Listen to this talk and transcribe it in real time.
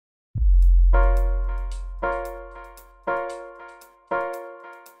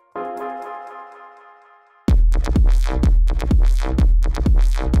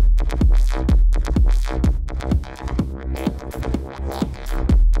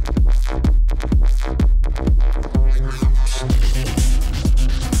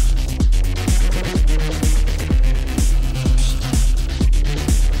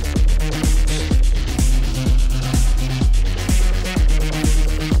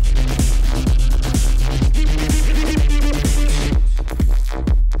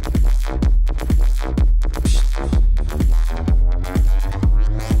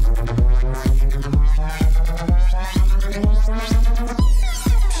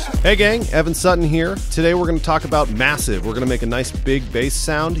Hey gang, Evan Sutton here. Today we're going to talk about massive. We're going to make a nice big bass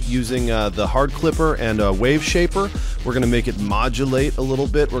sound using the hard clipper and a wave shaper. We're going to make it modulate a little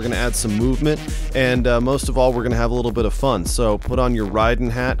bit. We're going to add some movement, and most of all, we're going to have a little bit of fun. So put on your riding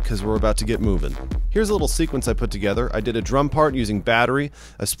hat because we're about to get moving. Here's a little sequence I put together. I did a drum part using battery.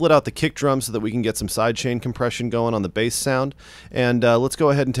 I split out the kick drum so that we can get some sidechain compression going on the bass sound. And let's go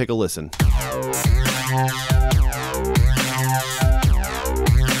ahead and take a listen.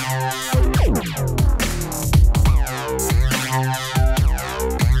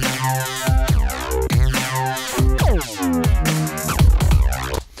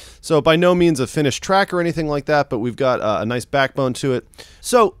 So by no means a finished track or anything like that, but we've got a nice backbone to it.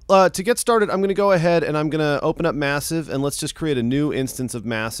 So to get started, I'm going to go ahead and I'm going to open up Massive, and let's just create a new instance of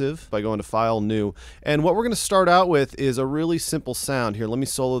Massive by going to File, New. And what we're going to start out with is a really simple sound. Here, let me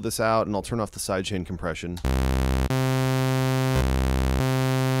solo this out, and I'll turn off the sidechain compression.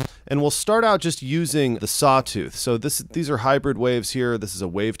 And we'll start out just using the Sawtooth. So these are hybrid waves here. This is a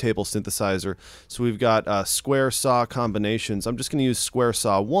wavetable synthesizer. So we've got square saw combinations. I'm just going to use square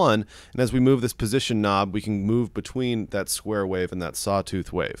saw 1, and as we move this position knob, we can move between that square wave and that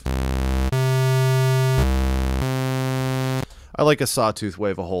Sawtooth wave. I like a Sawtooth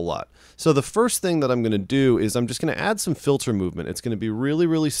wave a whole lot. So the first thing that I'm going to do is I'm just going to add some filter movement. It's going to be really,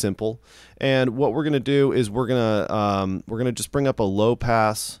 really simple. And what we're going to do is we're going to just bring up a low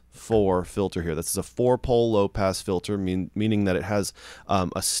pass 4 filter here. This is a 4-pole low pass filter, meaning that it has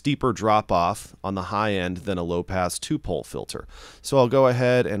a steeper drop off on the high end than a low pass 2-pole filter. So I'll go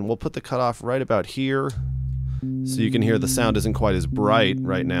ahead and we'll put the cutoff right about here, so you can hear the sound isn't quite as bright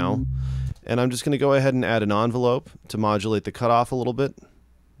right now. And I'm just going to go ahead and add an envelope to modulate the cutoff a little bit.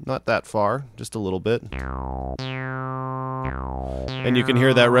 Not that far, just a little bit. And you can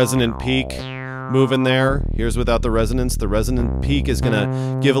hear that resonant peak moving there. Here's without the resonance. The resonant peak is going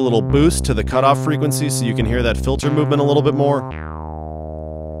to give a little boost to the cutoff frequency so you can hear that filter movement a little bit more.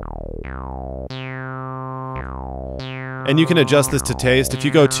 And you can adjust this to taste. If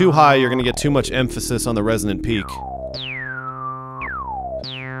you go too high, you're going to get too much emphasis on the resonant peak.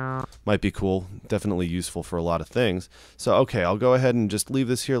 Might be cool, definitely useful for a lot of things. So okay, I'll go ahead and just leave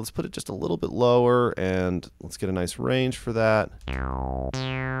this here. Let's put it just a little bit lower, and let's get a nice range for that.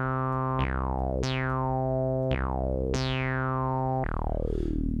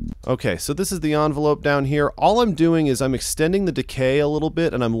 Okay, so this is the envelope down here. All I'm doing is I'm extending the decay a little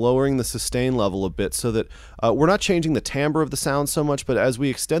bit, and I'm lowering the sustain level a bit so that we're not changing the timbre of the sound so much, but as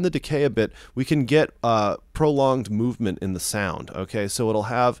we extend the decay a bit, we can get prolonged movement in the sound. Okay, so it'll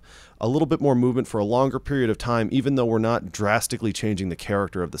have a little bit more movement for a longer period of time, even though we're not drastically changing the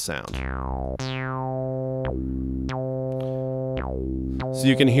character of the sound. So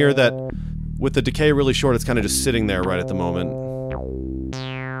you can hear that with the decay really short, it's kind of just sitting there right at the moment.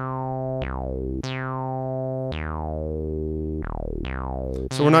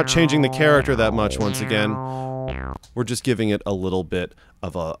 So we're not changing the character that much once again. We're just giving it a little bit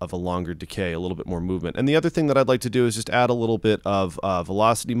of a longer decay, a little bit more movement. And the other thing that I'd like to do is just add a little bit of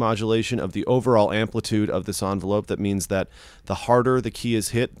velocity modulation of the overall amplitude of this envelope. That means that the harder the key is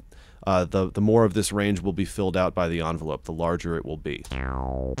hit, the more of this range will be filled out by the envelope, the larger it will be.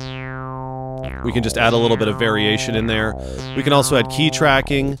 We can just add a little bit of variation in there. We can also add key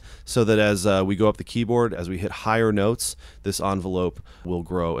tracking so that as we go up the keyboard, as we hit higher notes, this envelope will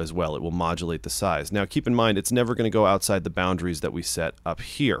grow as well. It will modulate the size. Now keep in mind, it's never going to go outside the boundaries that we set up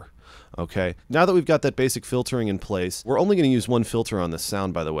here. Okay, now that we've got that basic filtering in place, we're only going to use one filter on this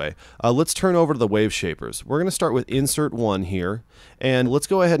sound, by the way. Let's turn over to the wave shapers. We're going to start with insert 1 here, and let's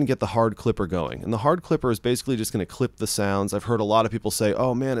go ahead and get the hard clipper going. And the hard clipper is basically just going to clip the sounds. I've heard a lot of people say,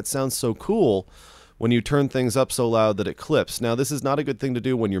 oh man, it sounds so cool when you turn things up so loud that it clips. Now, this is not a good thing to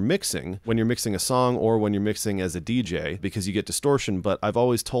do when you're mixing a song or when you're mixing as a DJ, because you get distortion, but I've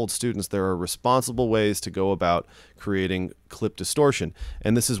always told students there are responsible ways to go about creating clip distortion,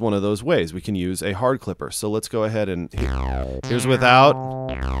 and this is one of those ways. We can use a hard clipper. So let's go ahead and here's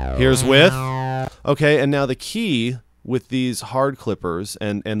without, here's with. Okay, and now the key with these hard clippers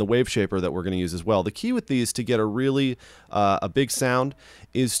and the wave shaper that we're going to use as well. The key with these to get a really a big sound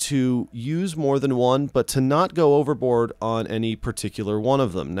is to use more than one, but to not go overboard on any particular one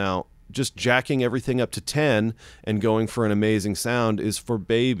of them. Now, just jacking everything up to 10 and going for an amazing sound is for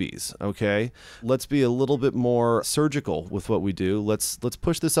babies, okay? Let's be a little bit more surgical with what we do. Let's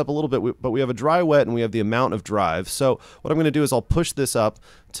push this up a little bit, but we have a dry wet and we have the amount of drive. So what I'm going to do is I'll push this up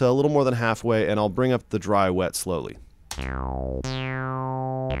to a little more than halfway, and I'll bring up the dry wet slowly.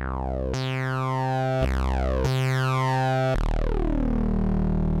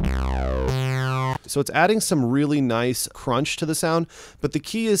 So it's adding some really nice crunch to the sound, but the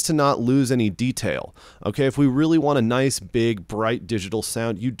key is to not lose any detail. Okay, if we really want a nice, big, bright digital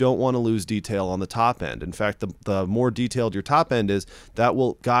sound, you don't want to lose detail on the top end. In fact, the more detailed your top end is, that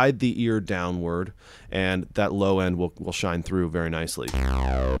will guide the ear downward, and that low end will shine through very nicely. So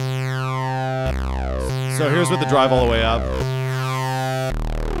here's with the drive all the way up.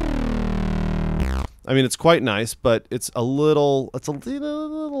 I mean, it's quite nice, but it's a little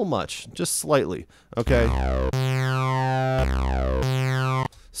much, just slightly, okay?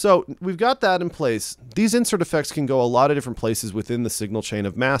 So we've got that in place. These insert effects can go a lot of different places within the signal chain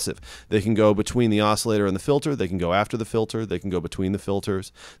of Massive. They can go between the oscillator and the filter. They can go after the filter. They can go between the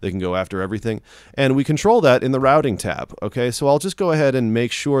filters. They can go after everything. And we control that in the routing tab. Okay, so I'll just go ahead and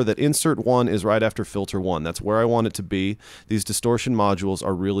make sure that insert 1 is right after filter 1. That's where I want it to be. These distortion modules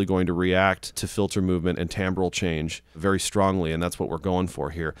are really going to react to filter movement and timbral change very strongly, and that's what we're going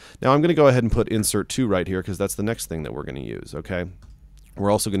for here. Now I'm going to go ahead and put insert 2 right here, because that's the next thing that we're going to use, okay? We're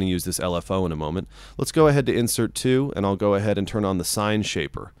also going to use this LFO in a moment. Let's go ahead to insert 2, and I'll go ahead and turn on the sine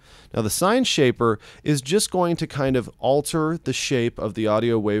shaper. Now the sine shaper is just going to kind of alter the shape of the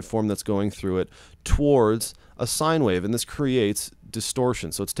audio waveform that's going through it towards a sine wave, and this creates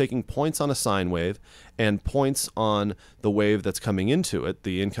distortion. So it's taking points on a sine wave and points on the wave that's coming into it,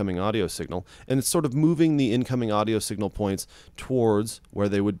 the incoming audio signal, and it's sort of moving the incoming audio signal points towards where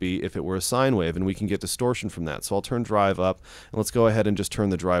they would be if it were a sine wave, and we can get distortion from that. So I'll turn drive up, and let's go ahead and just turn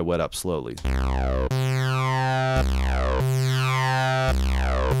the dry wet up slowly.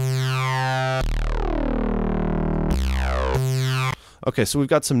 Okay, so we've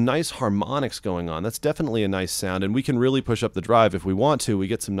got some nice harmonics going on. That's definitely a nice sound, and we can really push up the drive if we want to. We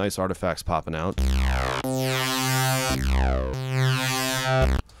get some nice artifacts popping out.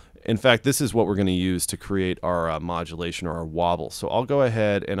 In fact, this is what we're going to use to create our modulation, or our wobble. So I'll go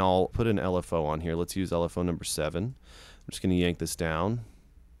ahead and I'll put an LFO on here. Let's use LFO number 7. I'm just going to yank this down.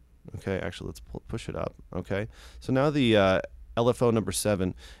 Okay, actually, let's push it up. Okay, so now the LFO number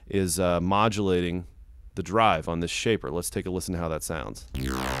 7 is modulating the drive on this shaper. Let's take a listen to how that sounds.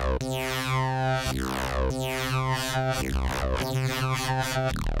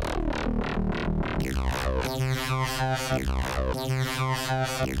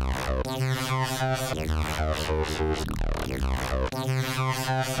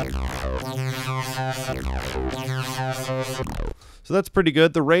 So that's pretty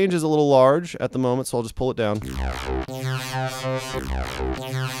good. The range is a little large at the moment, so I'll just pull it down.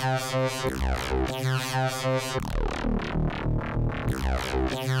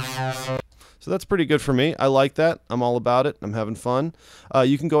 So that's pretty good for me. I like that. I'm all about it. I'm having fun.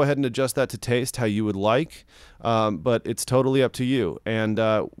 You can go ahead and adjust that to taste how you would like, but it's totally up to you. And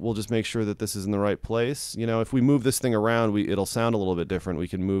we'll just make sure that this is in the right place. You know, if we move this thing around, it'll sound a little bit different. We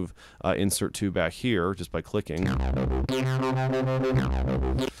can move insert 2 back here just by clicking.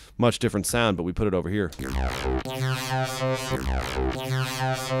 Much different sound, but we put it over here.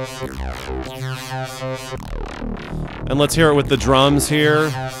 And let's hear it with the drums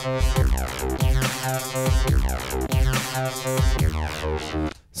here.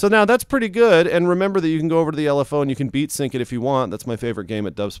 So now that's pretty good, and remember that you can go over to the LFO and you can beat sync it if you want. That's my favorite game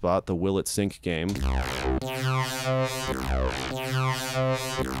at Dubspot, the Will It Sync game.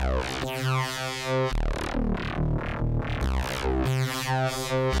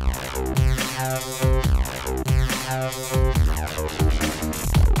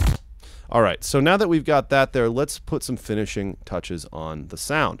 All right, so now that we've got that there, let's put some finishing touches on the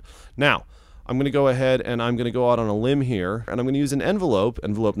sound. Now, I'm going to go ahead and I'm going to go out on a limb here, and I'm going to use an envelope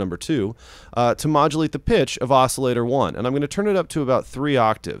number 2, to modulate the pitch of oscillator 1, and I'm going to turn it up to about 3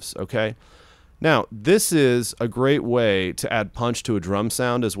 octaves, okay? Now, this is a great way to add punch to a drum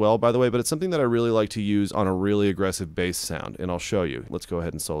sound as well, by the way, but it's something that I really like to use on a really aggressive bass sound, and I'll show you. Let's go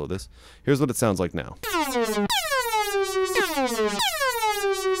ahead and solo this. Here's what it sounds like now.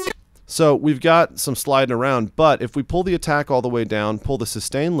 So we've got some sliding around, but if we pull the attack all the way down, pull the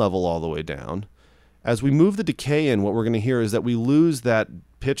sustain level all the way down, as we move the decay in, what we're going to hear is that we lose that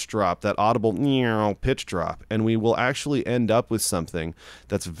pitch drop, that audible pitch drop, and we will actually end up with something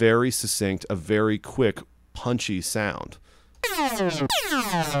that's very succinct, a very quick, punchy sound.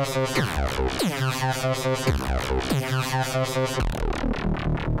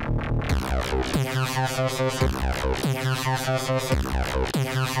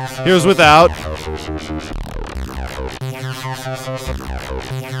 Here's without.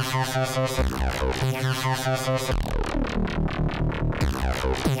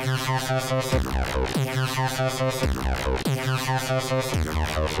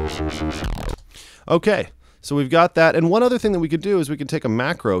 Okay. So we've got that. And one other thing that we could do is we could take a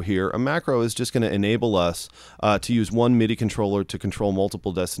macro here. A macro is just going to enable us to use one MIDI controller to control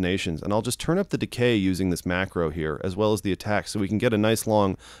multiple destinations. And I'll just turn up the decay using this macro here, as well as the attack, so we can get a nice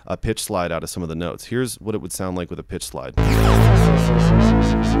long pitch slide out of some of the notes. Here's what it would sound like with a pitch slide.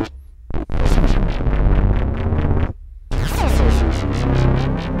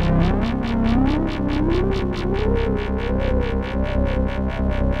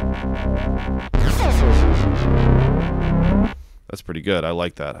 That's pretty good. I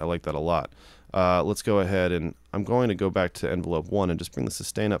like that. I like that a lot. Let's go ahead and I'm going to go back to envelope 1 and just bring the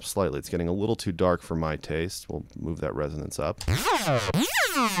sustain up slightly. It's getting a little too dark for my taste. We'll move that resonance up.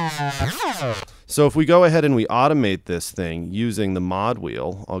 So if we go ahead and we automate this thing using the mod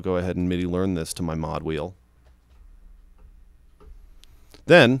wheel, I'll go ahead and MIDI learn this to my mod wheel.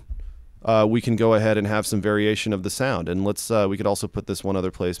 Then we can go ahead and have some variation of the sound. And let's we could also put this one other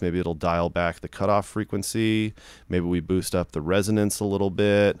place. Maybe it'll dial back the cutoff frequency. Maybe we boost up the resonance a little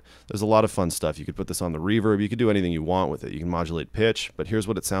bit. There's a lot of fun stuff. You could put this on the reverb. You could do anything you want with it. You can modulate pitch, but here's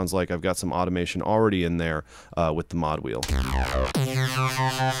what it sounds like. I've got some automation already in there with the mod wheel.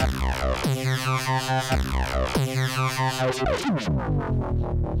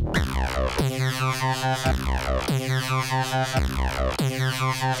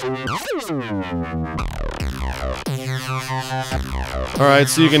 All right,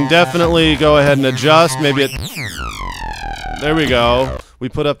 so you can definitely go ahead and adjust. Maybe it. There we go. We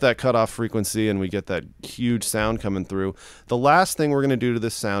put up that cutoff frequency and we get that huge sound coming through. The last thing we're going to do to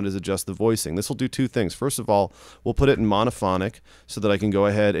this sound is adjust the voicing. This will do two things. First of all, we'll put it in monophonic so that I can go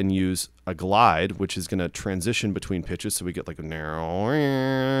ahead and use a glide, which is going to transition between pitches, so we get like a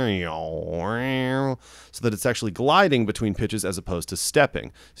so that it's actually gliding between pitches as opposed to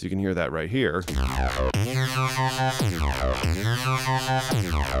stepping. So you can hear that right here.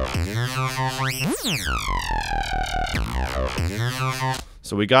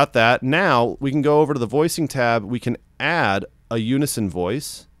 So we got that. Now we can go over to the voicing tab. We can add a unison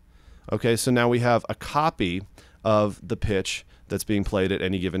voice. Okay, so now we have a copy of the pitch that's being played at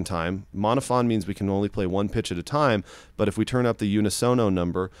any given time. Monophone means we can only play one pitch at a time, but if we turn up the unisono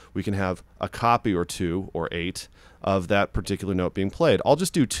number, we can have a copy or 2 or 8 of that particular note being played. I'll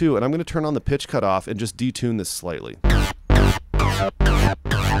just do 2, and I'm going to turn on the pitch cutoff and just detune this slightly.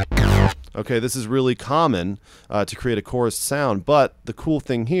 Okay, this is really common to create a chorused sound, but the cool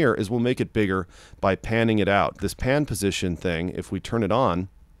thing here is we'll make it bigger by panning it out. This pan position thing, if we turn it on,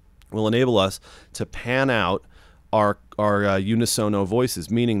 will enable us to pan out our unisono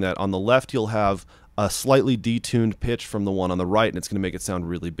voices, meaning that on the left you'll have a slightly detuned pitch from the one on the right, and it's going to make it sound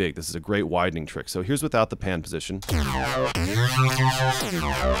really big. This is a great widening trick. So here's without the pan position.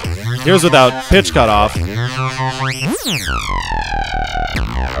 Here's without pitch cutoff.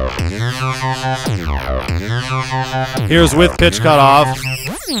 Here's with pitch cutoff.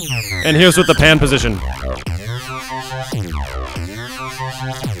 And here's with the pan position.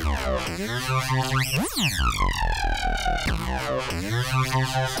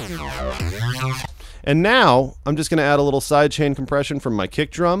 And now I'm just going to add a little sidechain compression from my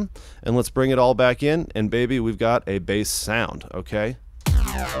kick drum, and let's bring it all back in, and baby, we've got a bass sound, okay?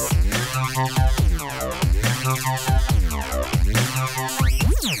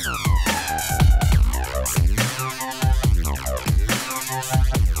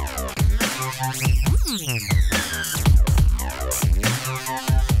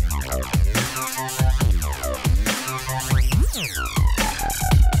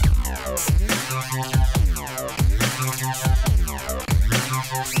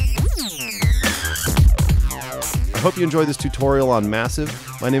 I hope you enjoyed this tutorial on Massive.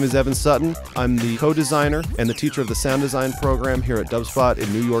 My name is Evan Sutton. I'm the co-designer and the teacher of the sound design program here at Dubspot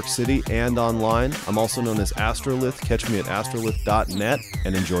in New York City and online. I'm also known as Astrolith. Catch me at astrolith.net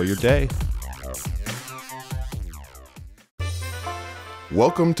and enjoy your day.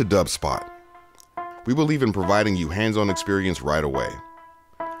 Welcome to Dubspot. We believe in providing you hands-on experience right away.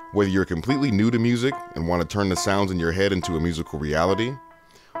 Whether you're completely new to music and want to turn the sounds in your head into a musical reality,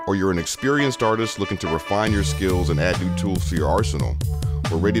 or you're an experienced artist looking to refine your skills and add new tools to your arsenal,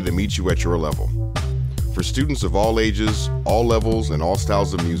 we're ready to meet you at your level. For students of all ages, all levels, and all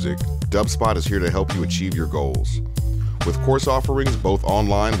styles of music, Dubspot is here to help you achieve your goals. With course offerings both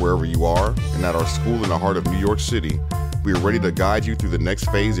online wherever you are and at our school in the heart of New York City, we are ready to guide you through the next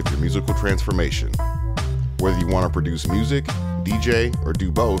phase of your musical transformation. Whether you want to produce music, DJ, or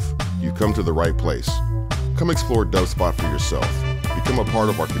do both, you've come to the right place. Come explore Dubspot for yourself. Become a part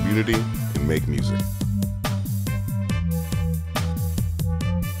of our community and make music.